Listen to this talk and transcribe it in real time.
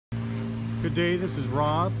Good day, this is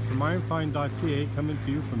Rob from ironfind.ca coming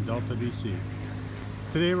to you from Delta, BC.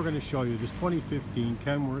 Today we're going to show you this 2015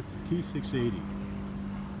 Kenworth T680.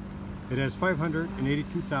 It has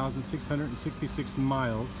 582,666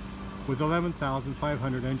 miles with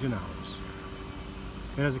 11,500 engine hours.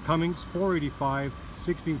 It has a Cummins 485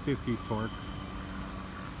 1650 torque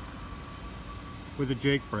with a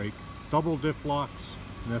Jake brake, double diff locks,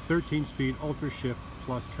 and a 13-speed Ultra Shift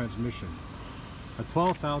Plus transmission. A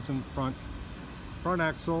 12,000 front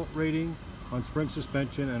axle rating on spring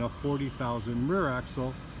suspension and a 40,000 rear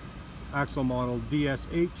axle model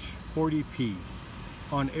DSH 40P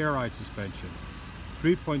on air ride suspension.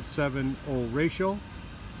 3.70 ratio.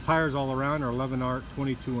 Tires all around are 11R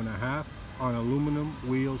 22.5 on aluminum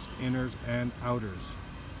wheels, inners and outers.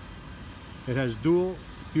 It has dual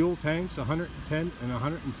fuel tanks, 110 and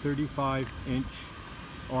 135 inch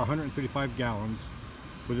or 135 gallons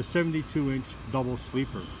with a 72-inch double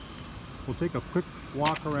sleeper. We'll take a quick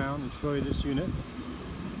walk around and show you this unit.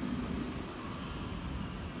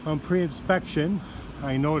 On pre-inspection,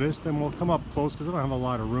 I noticed, and we'll come up close because I don't have a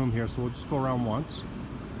lot of room here, so we'll just go around once.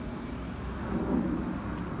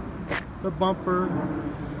 The bumper,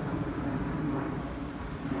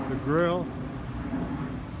 the grille,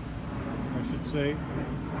 I should say.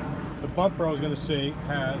 The bumper, I was going to say,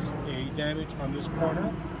 has a damage on this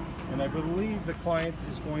corner, and I believe the client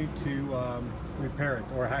is going to repair it,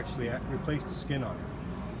 or actually replace the skin on it.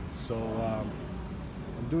 So I'm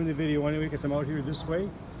doing the video anyway because I'm out here this way,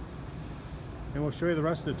 and we'll show you the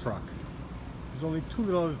rest of the truck. There's only two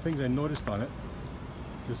little other things I noticed on it.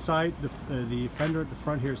 The side, the fender at the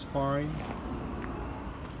front here is fine.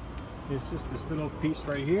 It's just this little piece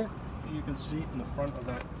right here you can see in the front of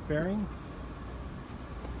that fairing.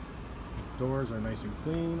 Doors are nice and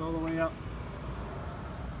clean all the way up,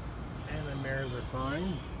 and the mirrors are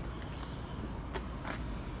fine.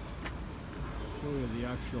 Show you the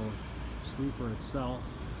actual sleeper itself.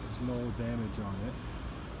 There's no damage on it.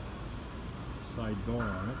 Side door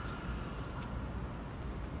on it.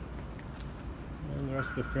 And the rest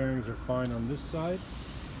of the fairings are fine on this side.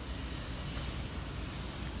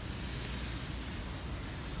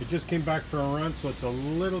 It just came back for a run, so it's a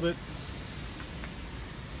little bit,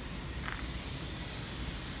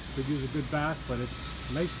 could use a good bath, but it's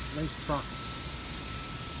a nice truck.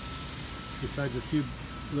 Besides a few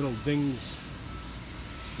little dings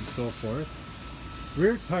and so forth.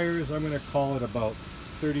 Rear tires, I'm going to call it about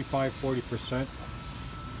 35–40%.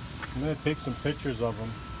 I'm going to take some pictures of them,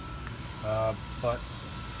 but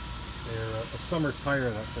they're a summer tire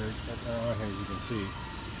that they're on here, as you can see.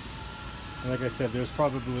 And like I said, there's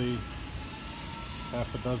probably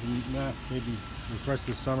half a dozen, maybe the rest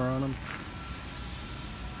of the summer on them.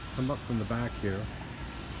 Come up from the back here.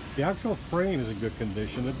 The actual frame is in good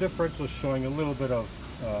condition. The differential is showing a little bit of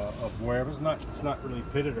wear, but it's not really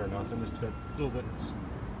pitted or nothing. It's got a little bit.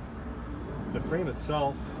 The frame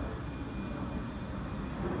itself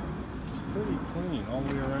is pretty clean all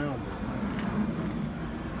the way around.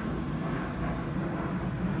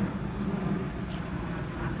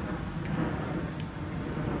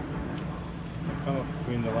 Come up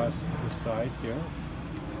between this side here,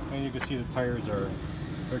 and you can see the tires are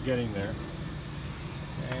getting there.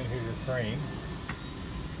 And here's your frame.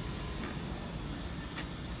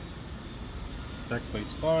 Deck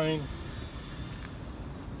plate's fine.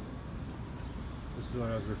 This is what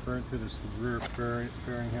I was referring to. This rear fairing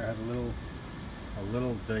here had a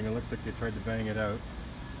little ding. It looks like they tried to bang it out.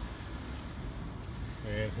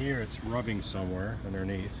 And here it's rubbing somewhere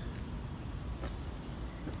underneath.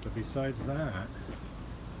 But besides that,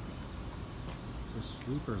 the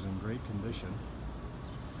sleeper's in great condition.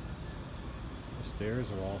 The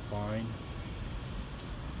stairs are all fine.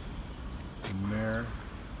 The mirror.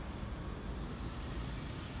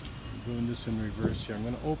 I'm doing this in reverse here. I'm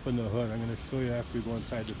going to open the hood. I'm going to show you after we go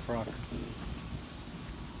inside the truck.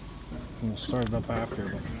 We'll start it up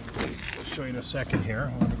after, but I'll show you in a second here.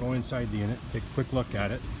 I'm going to go inside the unit, take a quick look at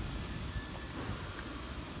it.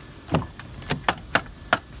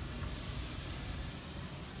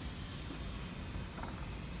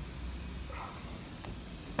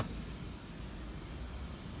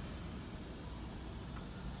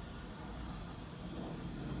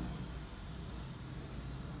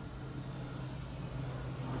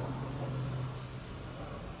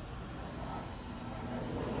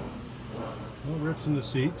 No rips in the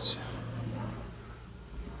seats.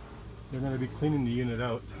 They're going to be cleaning the unit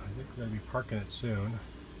out. I think they're going to be parking it soon.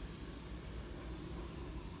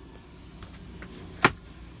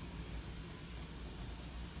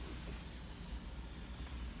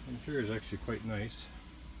 The interior is actually quite nice.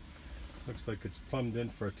 Looks like it's plumbed in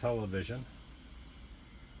for a television.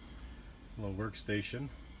 little workstation,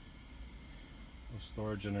 with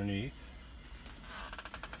storage underneath.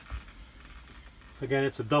 Again,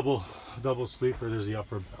 it's a double sleeper. There's the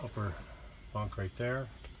upper bunk right there.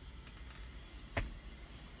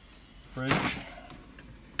 Fridge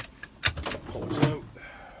pulls out.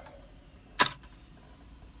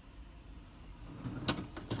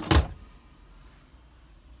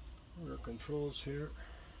 Other controls here.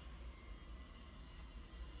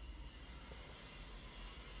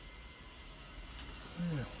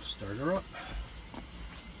 Yeah, start her up.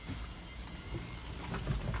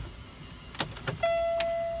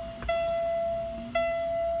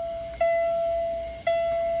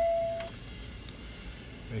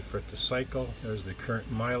 Wait for it to cycle. There's the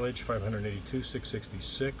current mileage,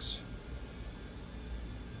 582,666.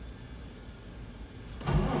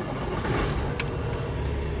 I'll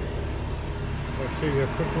show you a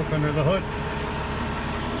quick look under the hood.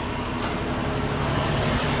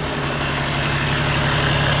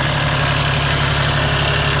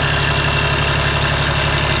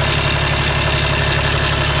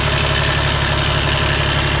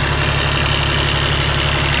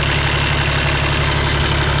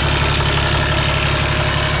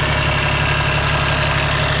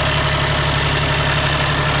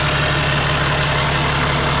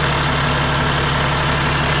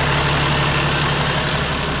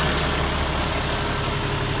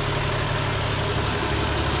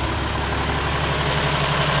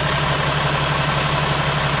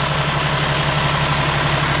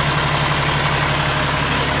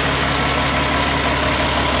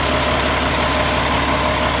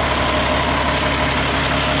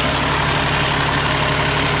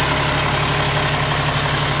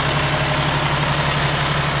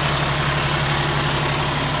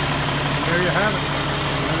 There you have it.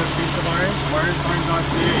 Another piece of iron.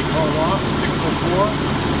 Wiringfine.ca. Call Ross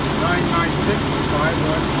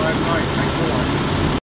 604-996-5159.